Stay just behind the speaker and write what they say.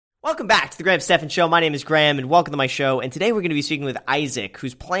Welcome back to the Graham Stephan Show. My name is Graham, and welcome to my show. And today we're going to be speaking with Isaac,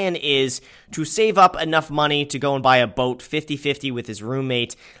 whose plan is to save up enough money to go and buy a boat 50-50 with his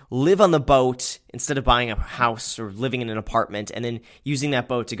roommate, live on the boat instead of buying a house or living in an apartment, and then using that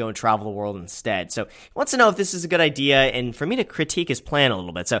boat to go and travel the world instead. So he wants to know if this is a good idea and for me to critique his plan a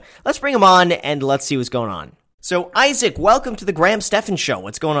little bit. So let's bring him on and let's see what's going on. So Isaac, welcome to the Graham Stephan Show.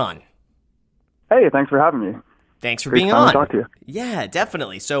 What's going on? Hey, thanks for having me. Thanks for Great being time on. to talk to you. Yeah,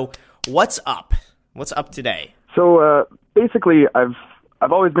 definitely. So what's up? What's up today? So basically, I've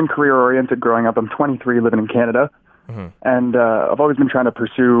always been career oriented growing up. I'm 23, living in Canada, and I've always been trying to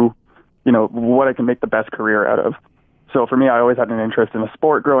pursue, what I can make the best career out of. So for me, I always had an interest in a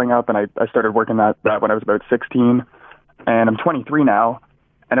sport growing up, and I started working that when I was about 16, and I'm 23 now,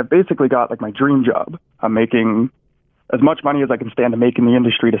 and I've basically got like my dream job. I'm making as much money as I can stand to make in the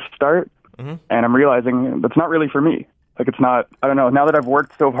industry to start. And I'm realizing that's not really for me. Like, it's not, I don't know, now that I've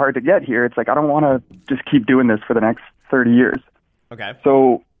worked so hard to get here, it's like, I don't want to just keep doing this for the next 30 years. Okay.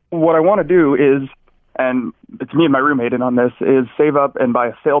 So what I want to do is, and it's me and my roommate in on this, is save up and buy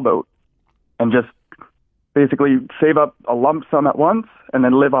a sailboat and just basically save up a lump sum at once and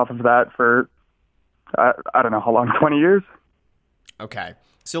then live off of that for, I don't know how long, 20 years? Okay.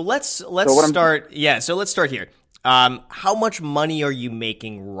 So let's start. So let's start here. How much money are you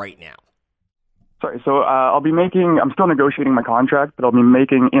making right now? Sorry, so I'm still negotiating my contract, but I'll be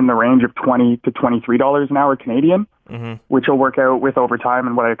making in the range of $20 to $23 an hour Canadian, which will work out with overtime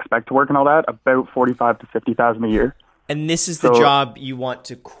and what I expect to work and all that, about $45,000 to $50,000 a year. And this is the job you want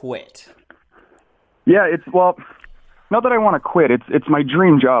to quit? Yeah, not that I want to quit. It's my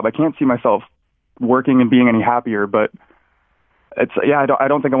dream job. I can't see myself working and being any happier, but I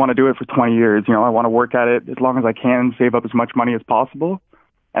don't think I want to do it for 20 years. I want to work at it as long as I can, save up as much money as possible,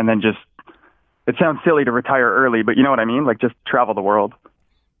 and then just, it sounds silly to retire early, but you know what I mean? Like, just travel the world.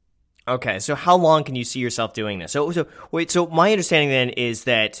 Okay, so how long can you see yourself doing this? So my understanding then is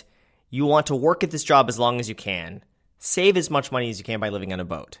that you want to work at this job as long as you can, save as much money as you can by living on a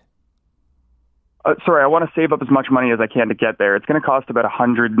boat. Sorry, I want to save up as much money as I can to get there. It's going to cost about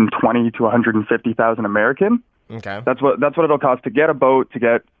 $120,000 to $150,000 American. Okay. That's what it'll cost to get a boat, to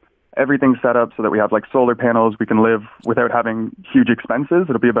get everything set up so that we have like solar panels, we can live without having huge expenses.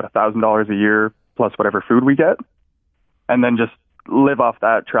 It'll be about $1,000 a year plus whatever food we get, and then just live off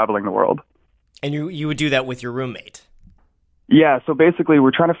that traveling the world. And you would do that with your roommate? Yeah, so basically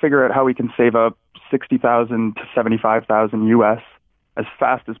we're trying to figure out how we can save up $60,000 to $75,000 US as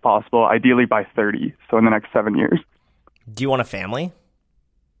fast as possible, ideally by 30, so in the next 7 years. Do you want a family?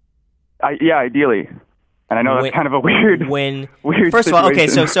 Yeah, ideally. And I know that's kind of a weird First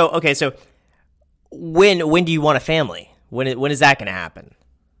situation. of all, so when do you want a family? When is that going to happen?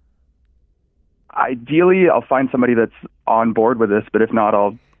 Ideally, I'll find somebody that's on board with this, but if not,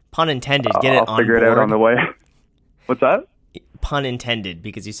 I'll pun intended. I'll figure it out on the way. What's that? Pun intended,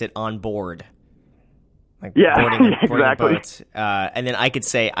 because you said on board. Like boarding a exactly. boat. And then I could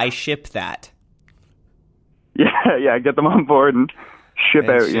say I ship that. Yeah, get them on board and ship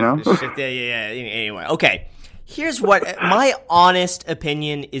out, Yeah. Anyway, okay. Here's what my honest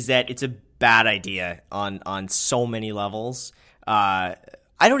opinion is, that it's a bad idea on so many levels. I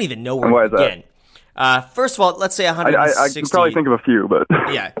don't even know where to begin. First of all, let's say 160. I can probably think of a few, but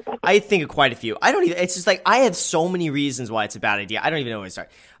yeah, I think of quite a few. It's just like I have so many reasons why it's a bad idea. I don't even know where to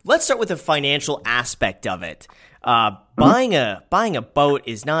start. Let's start with the financial aspect of it. Buying a boat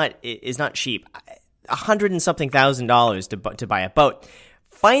is not cheap. $100 and something thousand to buy a boat.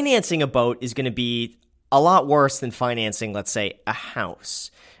 Financing a boat is going to be a lot worse than financing, let's say, a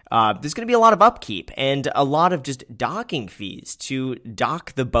house. There's going to be a lot of upkeep and a lot of just docking fees to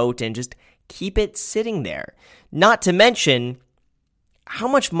dock the boat and just keep it sitting there. Not to mention, how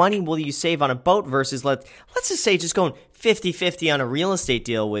much money will you save on a boat versus let's just say just going 50-50 on a real estate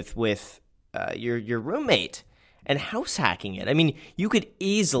deal with your roommate and house hacking it. I mean, you could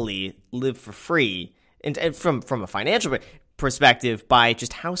easily live for free and from a financial perspective by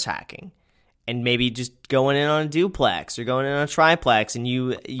just house hacking and maybe just going in on a duplex or going in on a triplex, and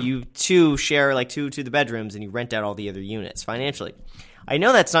you two share like two to the bedrooms and you rent out all the other units financially. I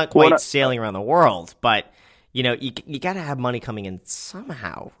know that's not quite sailing around the world, but you got to have money coming in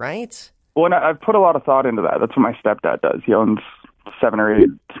somehow, right? Well, and I've put a lot of thought into that. That's what my stepdad does. He owns 7 or 8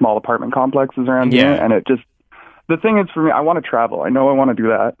 small apartment complexes around here, and the thing is, for me, I want to travel. I know I want to do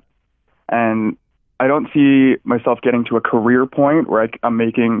that, and I don't see myself getting to a career point where I'm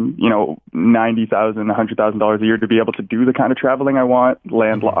making, $90,000, $100,000 a year to be able to do the kind of traveling I want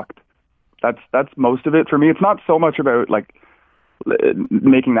landlocked. That's most of it for me. It's not so much about like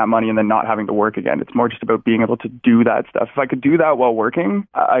making that money and then not having to work again. It's more just about being able to do that stuff. If I could do that while working,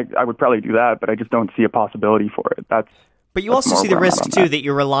 I would probably do that, but I just don't see a possibility for it. But you also see the risk too that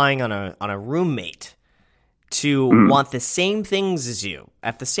you're relying on a roommate to want the same things as you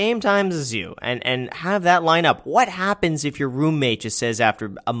at the same times as you and have that line up. What happens if your roommate just says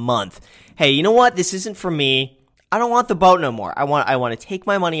after a month, hey, you know what? This isn't for me. I don't want the boat no more. I want to take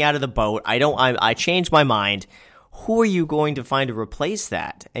my money out of the boat. I changed my mind. Who are you going to find to replace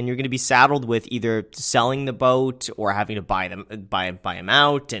that? And you're going to be saddled with either selling the boat or having to buy them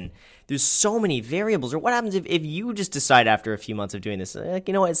out. And there's so many variables. Or what happens if you just decide after a few months of doing this, like,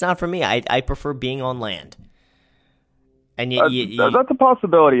 you know what, it's not for me. I prefer being on land. And that's a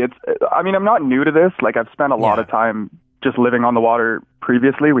possibility. I'm not new to this. Like, I've spent a lot of time just living on the water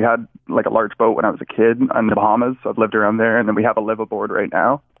previously. We had like a large boat when I was a kid in the Bahamas, so I've lived around there, and then we have a liveaboard right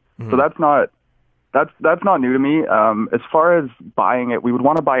now. So that's not new to me. As far as buying it, we would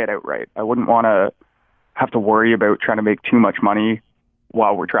want to buy it outright. I wouldn't want to have to worry about trying to make too much money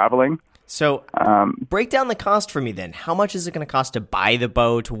while we're traveling. So break down the cost for me then. How much is it going to cost to buy the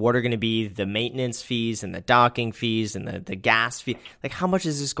boat? What are going to be the maintenance fees and the docking fees and the gas fee? Like, how much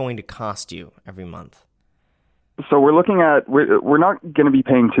is this going to cost you every month? So we're looking at, we're not going to be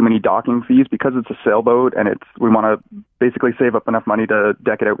paying too many docking fees because it's a sailboat, and we want to basically save up enough money to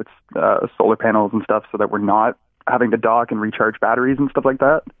deck it out with solar panels and stuff so that we're not having to dock and recharge batteries and stuff like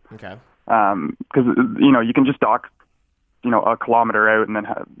that. Okay. Because, you can just dock, a kilometer out and then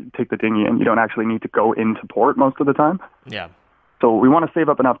take the dinghy, and you don't actually need to go into port most of the time. Yeah. So we want to save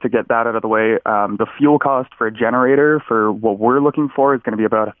up enough to get that out of the way. The fuel cost for a generator for what we're looking for is going to be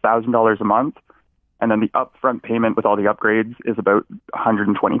about $1,000 a month. And then the upfront payment with all the upgrades is about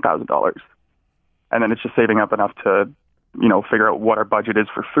 $120,000. And then it's just saving up enough to, figure out what our budget is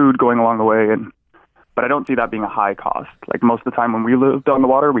for food going along the way. But I don't see that being a high cost. Like, most of the time when we lived on the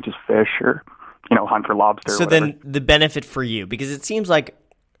water, we just fish or, hunt for lobster. So then the benefit for you, because it seems like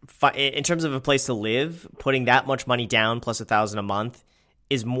in terms of a place to live, putting that much money down plus $1,000 a month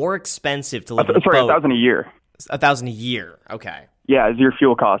is more expensive to live in a boat. $1,000 a year. $1,000 a year. Okay. Yeah, is your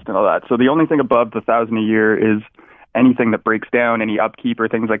fuel cost and all that. So the only thing above the $1,000 a year is anything that breaks down, any upkeep or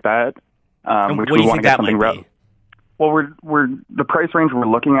things like that. Which what do you think that might be? Well, we're the price range we're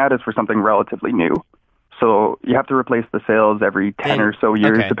looking at is for something relatively new. So you have to replace the sails every 10 or so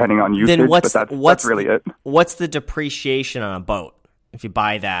years, depending on usage. Then that's really it. What's the depreciation on a boat if you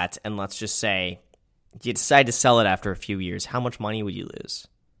buy that? And let's just say you decide to sell it after a few years. How much money would you lose?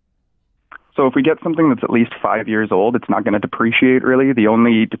 So if we get something that's at least 5 years old, it's not going to depreciate really. The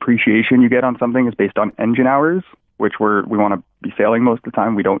only depreciation you get on something is based on engine hours, which we want to be sailing most of the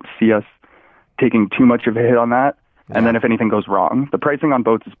time. We don't see us taking too much of a hit on that. Yeah. And then if anything goes wrong, the pricing on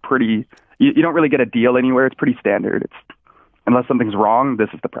boats is pretty, you don't really get a deal anywhere. It's pretty standard. Unless something's wrong, this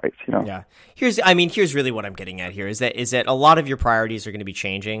is the price, Yeah. Here's really what I'm getting at here is that a lot of your priorities are going to be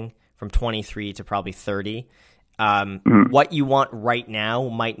changing from 23 to probably 30. What you want right now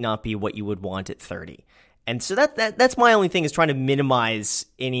might not be what you would want at 30. And so that's my only thing is trying to minimize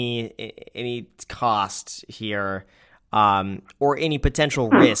any cost here, or any potential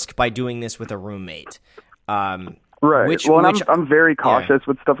risk by doing this with a roommate. Right. I'm very cautious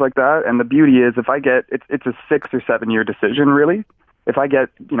with stuff like that. And the beauty is if I get, it's a 6 or 7 year decision, really. If I get,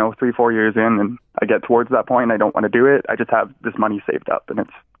 3-4 years in and I get towards that point and I don't want to do it, I just have this money saved up and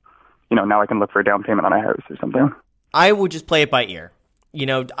it's, now I can look for a down payment on a house or something. I would just play it by ear.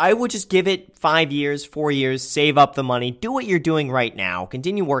 I would just give it 5 years, 4 years, save up the money, do what you're doing right now,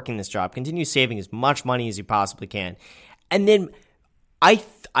 continue working this job, continue saving as much money as you possibly can. And then I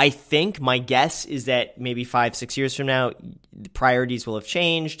think my guess is that maybe 5-6 years from now, the priorities will have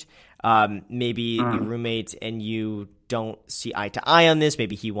changed. Maybe your roommate and you don't see eye to eye on this.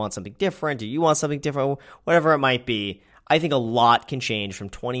 Maybe he wants something different or you want something different, whatever it might be. I think a lot can change from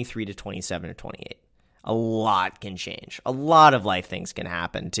 23 to 27 to 28. A lot can change. A lot of life things can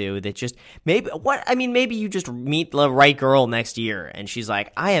happen too. That just maybe you just meet the right girl next year and she's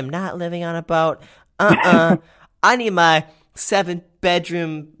like, I am not living on a boat. I need my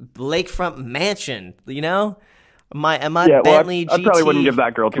 7-bedroom lakefront mansion. My Bentley GT. I probably wouldn't give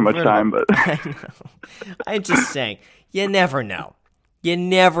that girl too much time, but I know. I'm just saying, you never know. You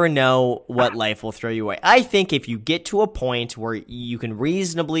never know what life will throw you away. I think if you get to a point where you can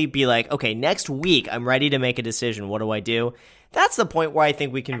reasonably be like, okay, next week I'm ready to make a decision. What do I do? That's the point where I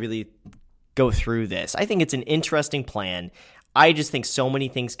think we can really go through this. I think it's an interesting plan. I just think so many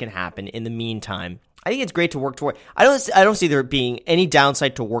things can happen in the meantime. I think it's great to work toward. I don't see there being any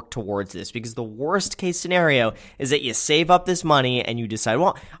downside to work towards this, because the worst case scenario is that you save up this money and you decide,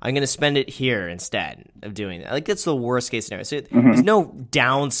 well, I'm going to spend it here instead of doing that. Like, that's the worst case scenario. So there's no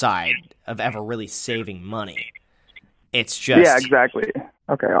downside of ever really saving money. It's just... Yeah, exactly.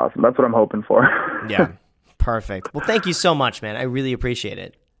 Okay, awesome. That's what I'm hoping for. Yeah, perfect. Well, thank you so much, man. I really appreciate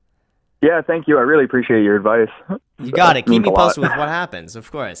it. Yeah, thank you. I really appreciate your advice. You got it. Keep me posted with what happens,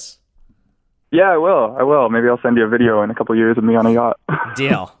 of course. Yeah, I will. Maybe I'll send you a video in a couple of years of me on a yacht.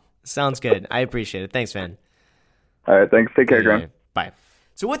 Deal. Sounds good. I appreciate it. Thanks, man. All right, thanks. Take care, Graham. Bye.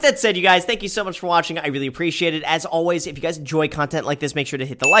 So with that said, you guys, thank you so much for watching. I really appreciate it. As always, if you guys enjoy content like this, make sure to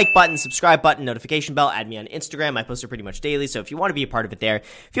hit the like button, subscribe button, notification bell, add me on Instagram. I post it pretty much daily, so if you want to be a part of it there,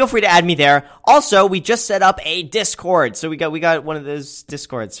 feel free to add me there. Also, we just set up a Discord, so we got one of those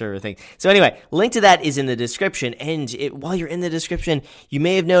Discord server things. So anyway, link to that is in the description, and while you're in the description, you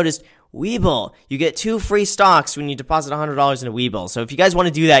may have noticed Webull. You get 2 free stocks when you deposit $100 in a Webull. So if you guys want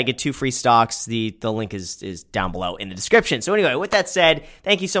to do that, get 2 free stocks. The link is down below in the description. So anyway, with that said,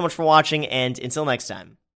 thank you so much for watching, and until next time.